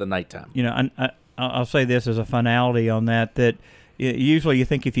can to the nighttime. I'll say this as a finality on that usually you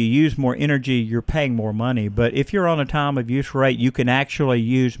think if you use more energy, you're paying more money. But if you're on a time of use rate, you can actually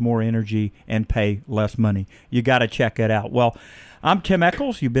use more energy and pay less money. You got to check it out. Well, I'm Tim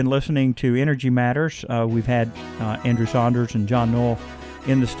Eccles. You've been listening to Energy Matters. We've had Andrew Saunders and John Knoll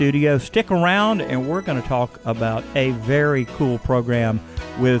in the studio. Stick around, and we're going to talk about a very cool program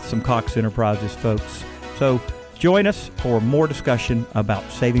with some Cox Enterprises folks. So join us for more discussion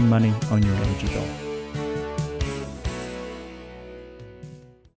about saving money on your energy bill.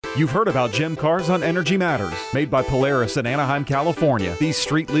 You've heard about Gem Cars on Energy Matters, made by Polaris in Anaheim, California. These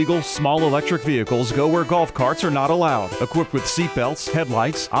street-legal, small electric vehicles go where golf carts are not allowed. Equipped with seatbelts,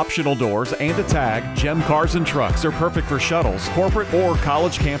 headlights, optional doors, and a tag, Gem Cars and trucks are perfect for shuttles, corporate, or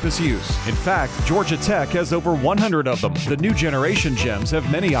college campus use. In fact, Georgia Tech has over 100 of them. The new generation Gems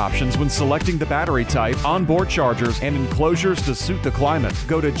have many options when selecting the battery type, onboard chargers, and enclosures to suit the climate.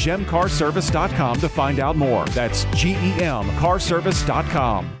 Go to gemcarservice.com to find out more. That's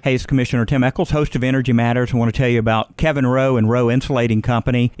GEMcarservice.com. Hey, it's Commissioner Tim Eccles, host of Energy Matters. I want to tell you about Kevin Rowe and Rowe Insulating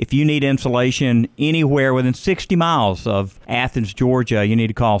Company. If you need insulation anywhere within 60 miles of Athens, Georgia, you need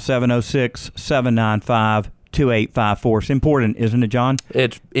to call 706-795-2000. 2854. It's important, isn't it, John?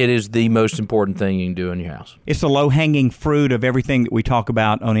 It is the most important thing you can do in your house. It's the low-hanging fruit of everything that we talk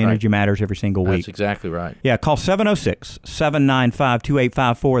about on Energy Matters every single week. That's exactly right. Yeah, call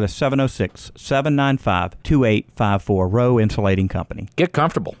 706-795-2854. That's 706-795-2854. Rowe Insulating Company. Get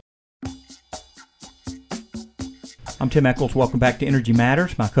comfortable. I'm Tim Eccles. Welcome back to Energy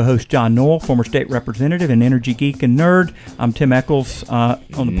Matters. My co-host John Noel, former state representative and energy geek and nerd. I'm Tim Eccles on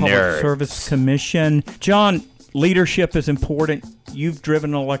the Public Service Commission. John, leadership is important. You've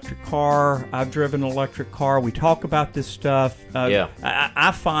driven an electric car. I've driven an electric car. We talk about this stuff.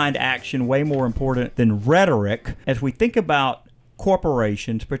 I find action way more important than rhetoric as we think about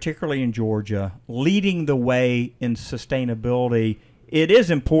corporations, particularly in Georgia, leading the way in sustainability. It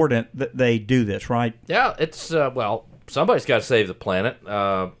is important that they do this, right? Yeah, it's somebody's got to save the planet.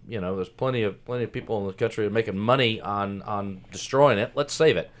 There's plenty of people in the country making money on destroying it. Let's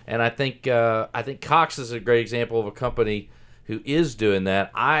save it. And I think Cox is a great example of a company who is doing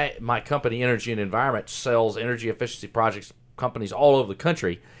that. My company, Energy and Environment, sells energy efficiency projects companies all over the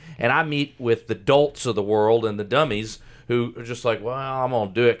country, and I meet with the dolts of the world and the dummies who are just like, well, I'm going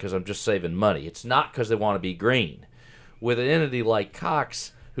to do it because I'm just saving money. It's not because they want to be green. With an entity like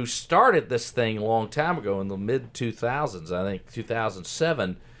Cox, who started this thing a long time ago in the mid-2000s, I think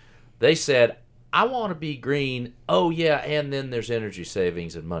 2007, they said, I want to be green. Oh, yeah, and then there's energy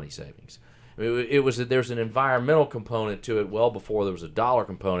savings and money savings. I mean, there's an environmental component to it well before there was a dollar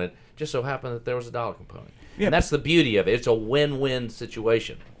component. Just so happened that there was a dollar component. Yeah. And that's the beauty of it. It's a win-win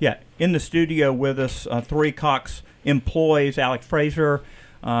situation. Yeah. In the studio with us, three Cox employees, Alex Fraser,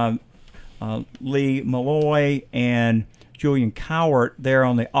 Lee Malloy, and Julian Cowart there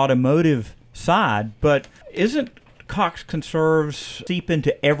on the automotive side. But isn't Cox Conserves seep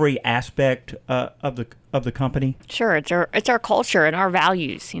into every aspect of the company? Sure, it's our culture and our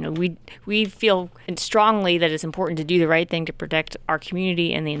values. We feel strongly that it's important to do the right thing to protect our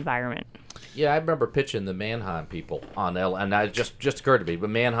community and the environment. Yeah, I remember pitching the Mannheim people on and it just occurred to me. But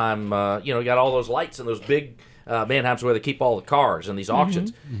Mannheim, got all those lights and those big Mannheims where they keep all the cars and these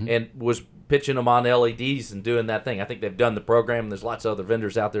auctions, and was pitching them on LEDs and doing that thing. I think they've done the program, and there's lots of other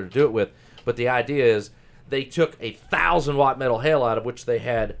vendors out there to do it with. But the idea is they took a 1,000-watt metal halide, of which they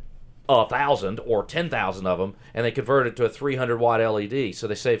had 1,000 or 10,000 of them, and they converted it to a 300-watt LED. So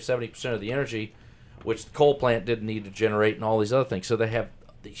they saved 70% of the energy, which the coal plant didn't need to generate, and all these other things. So they have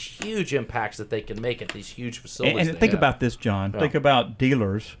these huge impacts that they can make at these huge facilities. And think about this, John. Yeah. Think about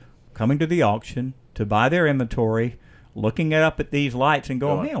dealers coming to the auction to buy their inventory, looking up at these lights and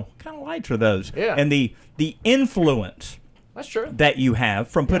going, man, what kind of lights are those? Yeah. And the influence that's true. that you have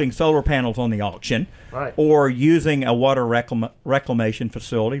from putting solar panels on the auction, right, or using a water reclamation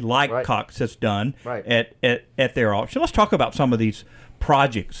facility like right. Cox has done right. at their auction. Let's talk about some of these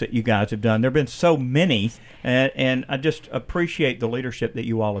projects that you guys have done. There have been so many, and I just appreciate the leadership that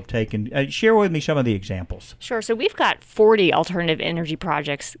you all have taken. Share with me some of the examples. Sure. So we've got 40 alternative energy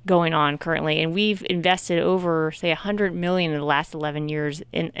projects going on currently, and we've invested over, say, $100 million in the last 11 years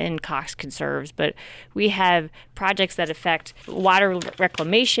in Cox Conserves. But we have projects that affect water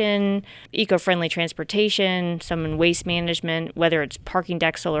reclamation, eco-friendly transportation, some in waste management, whether it's parking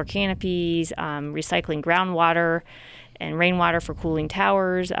deck solar canopies, recycling groundwater, and rainwater for cooling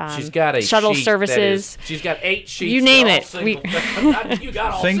towers. She's got a shuttle services. She's got 8 sheets. You name it. You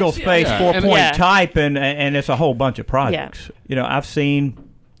got all single space, 4-point type, and it's a whole bunch of projects. Yeah. I've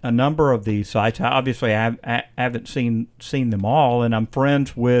seen a number of these sites. Obviously, I haven't seen them all, and I'm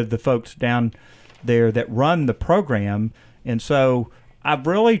friends with the folks down there that run the program, and so I've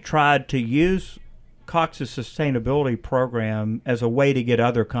really tried to use Cox's sustainability program as a way to get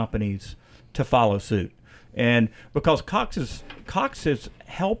other companies to follow suit. And because Cox is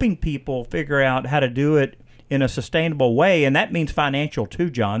helping people figure out how to do it in a sustainable way, and that means financial too,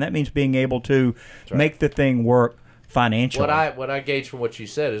 John. That means being able to make the thing work financially. What I gauge from what you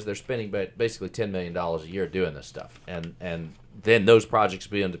said is they're spending basically $10 million a year doing this stuff, and then those projects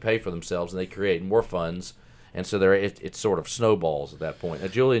begin to pay for themselves, and they create more funds. And so it sort of snowballs at that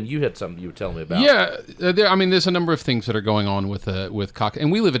point. Julian, you had something you were telling me about. Yeah, there's a number of things that are going on with Cox, and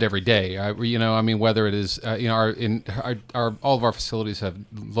we live it every day. Whether it is, all of our facilities have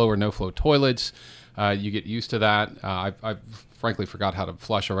low or no flow toilets. You get used to that. I frankly forgot how to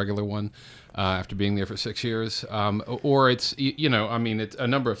flush a regular one after being there for 6 years. Or it's it's a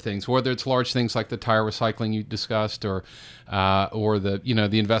number of things. Whether it's large things like the tire recycling you discussed, or the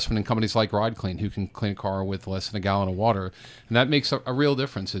investment in companies like Ride Clean, who can clean a car with less than a gallon of water, and that makes a real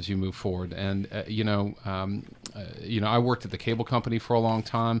difference as you move forward. And I worked at the cable company for a long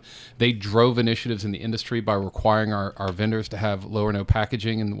time. They drove initiatives in the industry by requiring our vendors to have low or no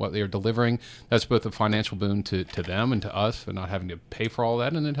packaging in what they are delivering. That's both a financial boon to them and to us for not having to pay for all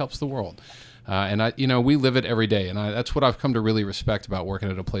that, and it helps the world. We live it every day, and that's what I've come to really respect about working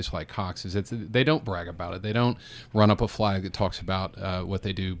at a place like Cox. Is they don't brag about it. They don't run up a flag that talks about what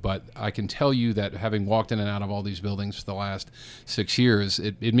they do. But I can tell you that having walked in and out of all these buildings for the last 6 years,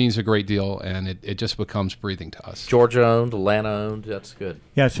 it means a great deal, and it just becomes breathing to us. Georgia owned, Atlanta owned. That's good.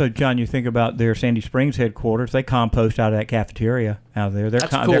 Yeah. So John, you think about their Sandy Springs headquarters. They compost out of that cafeteria out there.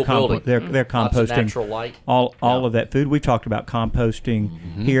 That's a cool building. They're Lots of composting natural light. all of that food. We talked about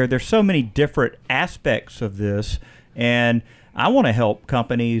composting here. There's so many different aspects of this, and I want to help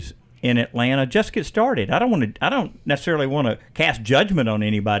companies in Atlanta just get started. I don't necessarily want to cast judgment on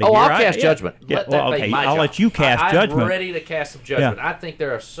anybody. Oh, here. I'll cast judgment. I'll let you cast judgment. I'm ready to cast some judgment. Yeah. I think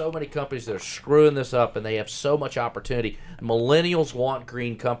there are so many companies that are screwing this up, and they have so much opportunity. Millennials want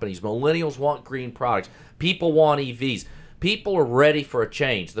green companies. Millennials want green products. People want EVs. People are ready for a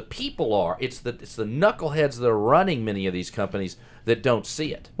change. The people are. It's the knuckleheads that are running many of these companies that don't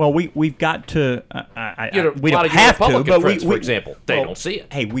see it. Well, we've got to. We don't have to, but for example, they don't see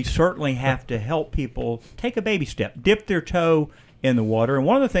it. Hey, we certainly have to help people take a baby step, dip their toe in the water. And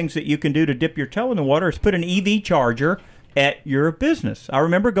one of the things that you can do to dip your toe in the water is put an EV charger at your business. I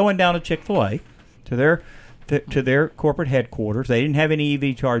remember going down to Chick-fil-A to their corporate headquarters. They didn't have any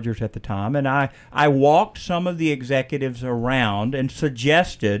EV chargers at the time, and I walked some of the executives around and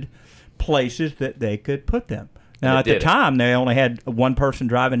suggested places that they could put them. Now, at the time, they only had one person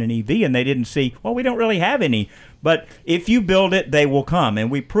driving an EV, and they didn't see, well, we don't really have any. But if you build it, they will come.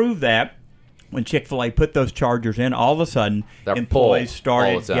 And we proved that when Chick-fil-A put those chargers in, all of a sudden, employees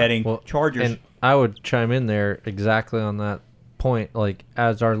started getting chargers. And I would chime in there exactly on that point. Like,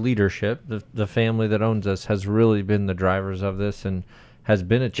 as our leadership, the family that owns us has really been the drivers of this and has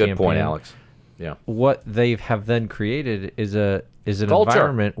been a champion. Good point, Alex. Yeah. What they have then created is an culture.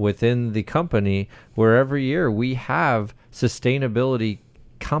 environment within the company where every year we have sustainability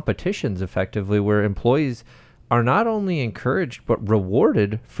competitions, effectively, where employees are not only encouraged but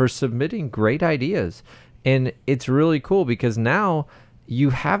rewarded for submitting great ideas. And it's really cool because now you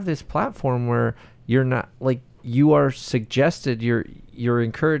have this platform where you're not like, you are suggested, you're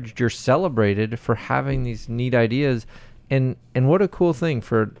encouraged, you're celebrated for having these neat ideas. And what a cool thing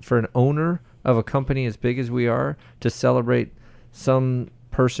for an owner of a company as big as we are to celebrate some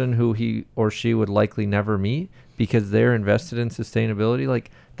person who he or she would likely never meet because they're invested in sustainability.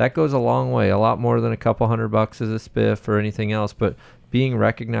 Like, that goes a long way, a lot more than a couple $100 as a spiff or anything else. But being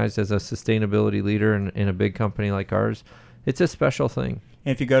recognized as a sustainability leader in a big company like ours, it's a special thing.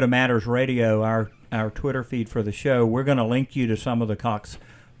 And if you go to Matters Radio, our Twitter feed for the show, we're going to link you to some of the Cox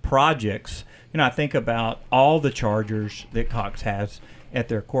projects. I think about all the chargers that Cox has at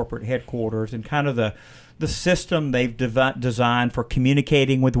their corporate headquarters and kind of the system they've designed for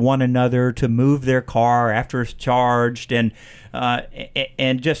communicating with one another to move their car after it's charged, and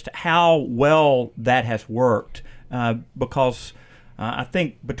just how well that has worked. Because I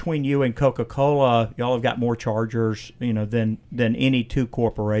think between you and Coca-Cola, y'all have got more chargers, than any two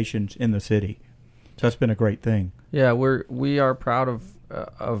corporations in the city. So that's been a great thing. Yeah, we are proud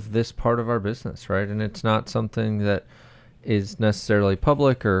of this part of our business, right? And it's not something that is necessarily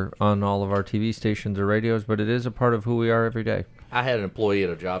public or on all of our TV stations or radios, but it is a part of who we are every day. I had an employee at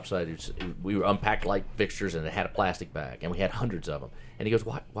a job site we unpacked light fixtures and it had a plastic bag, and we had hundreds of them. And he goes,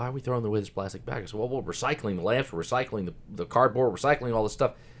 why are we throwing away this plastic bag? I said, well, we're recycling the lamps, we're recycling the cardboard, we're recycling all this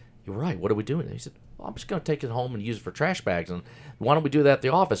stuff. You're right, what are we doing? And he said, well, I'm just going to take it home and use it for trash bags. And why don't we do that at the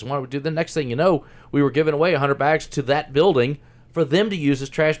office? And why don't we do the next thing you know, we were giving away 100 bags to that building for them to use as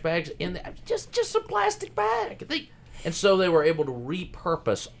trash bags in just a plastic bag. And so they were able to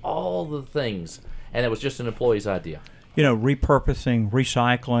repurpose all the things, and it was just an employee's idea. Repurposing,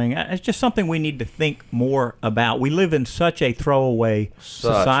 recycling, it's just something we need to think more about. We live in such a throwaway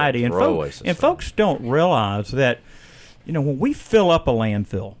society. And folks don't realize that, when we fill up a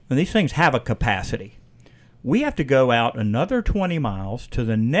landfill, and these things have a capacity, we have to go out another 20 miles to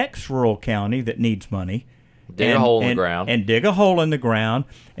the next rural county that needs money, dig a hole in the ground. And dig a hole in the ground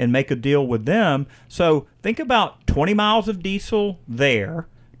and make a deal with them. So think about 20 miles of diesel there,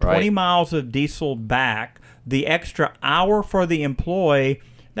 20 miles of diesel back, the extra hour for the employee.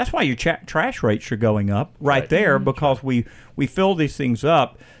 That's why your trash rates are going up right there, because we fill these things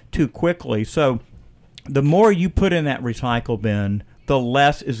up too quickly. So the more you put in that recycle bin, the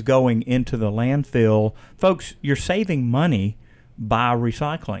less is going into the landfill. Folks, you're saving money by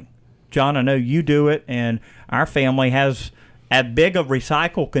recycling. John, I know you do it, and our family has as big a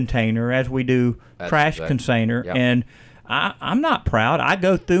recycle container as we do trash container. Yep. And I'm not proud. I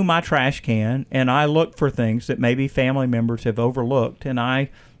go through my trash can and I look for things that maybe family members have overlooked, and I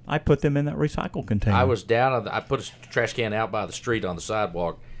put them in that recycle container. I was down. I put a trash can out by the street on the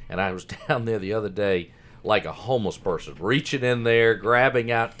sidewalk, and I was down there the other day like a homeless person, reaching in there,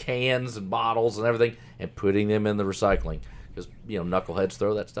 grabbing out cans and bottles and everything, and putting them in the recycling. Because, knuckleheads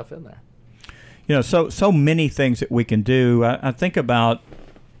throw that stuff in there. So many things that we can do. I think about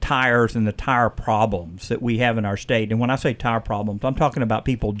tires and the tire problems that we have in our state. And when I say tire problems, I'm talking about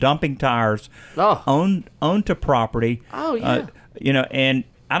people dumping tires onto property. Oh, yeah. And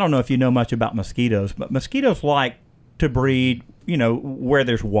I don't know if you know much about mosquitoes, but mosquitoes like to breed, where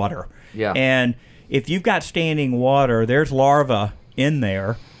there's water. Yeah. And if you've got standing water, there's larvae in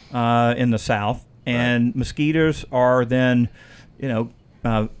there in the South, and mosquitoes are then,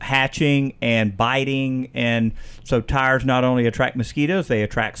 hatching and biting, and so tires not only attract mosquitoes, they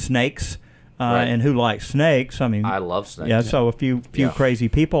attract snakes. And who likes snakes? I mean, I love snakes. Yeah, so a few crazy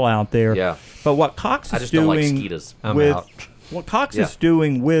people out there. Yeah. But what Cox I is just don't like doing mosquitoes. what Cox is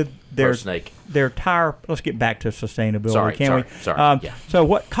doing with snake. their tire. Let's get back to sustainability, Sorry. So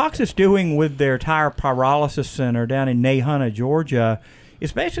what Cox is doing with their tire pyrolysis center down in Nahunta, Georgia,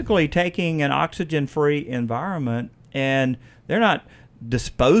 is basically taking an oxygen-free environment, and they're not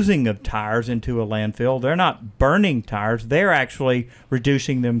disposing of tires into a landfill. They're not burning tires. They're actually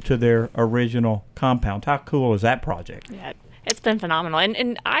reducing them to their original compound. How cool is that project? Yeah, it's been phenomenal.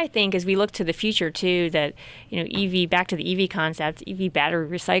 And I think as we look to the future too, that EV, back to the EV concept, EV battery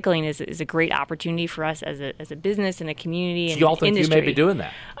recycling is a great opportunity for us as a business and a community and you all think industry. you may be doing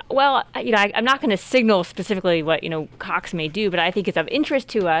that? Well, I'm not going to signal specifically what Cox may do, but I think it's of interest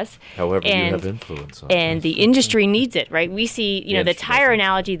to us. However, you have influence on and the industry needs it, right? We see, the industry tire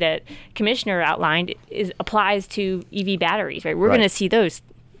analogy that Commissioner outlined applies to EV batteries, right? We're going to see those.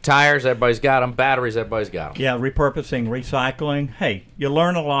 Tires, everybody's got them. Batteries, everybody's got them. Yeah, repurposing, recycling. Hey, you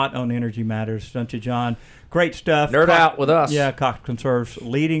learn a lot on Energy Matters, don't you, John? Great stuff. Nerd out with us. Yeah, Cox Conserves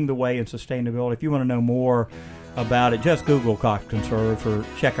leading the way in sustainability. If you want to know more about it, just Google Cox Conserves or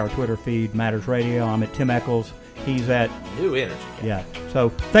check our Twitter feed, Matters Radio. I'm at Tim Eccles. He's at New Energy. Yeah. So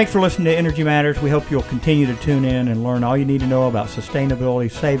thanks for listening to Energy Matters. We hope you'll continue to tune in and learn all you need to know about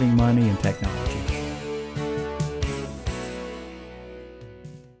sustainability, saving money, and technology.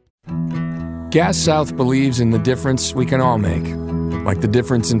 Gas South believes in the difference we can all make, like the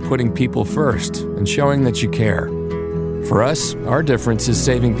difference in putting people first and showing that you care. For us, our difference is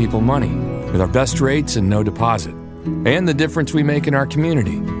saving people money with our best rates and no deposit, and the difference we make in our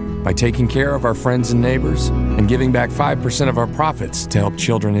community by taking care of our friends and neighbors and giving back 5% of our profits to help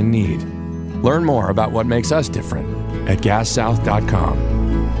children in need. Learn more about what makes us different at gassouth.com.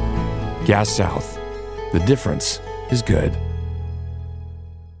 Gas South. The difference is good.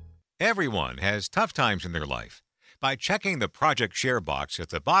 Everyone has tough times in their life. By checking the Project Share box at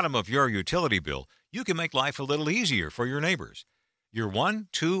the bottom of your utility bill, you can make life a little easier for your neighbors. Your $1,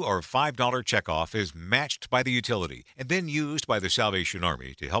 $2, or $5 checkoff is matched by the utility and then used by the Salvation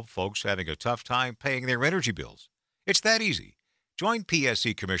Army to help folks having a tough time paying their energy bills. It's that easy. Join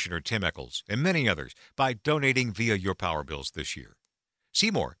PSC Commissioner Tim Eccles and many others by donating via your power bills this year.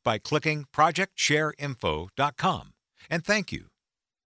 See more by clicking ProjectShareInfo.com. And thank you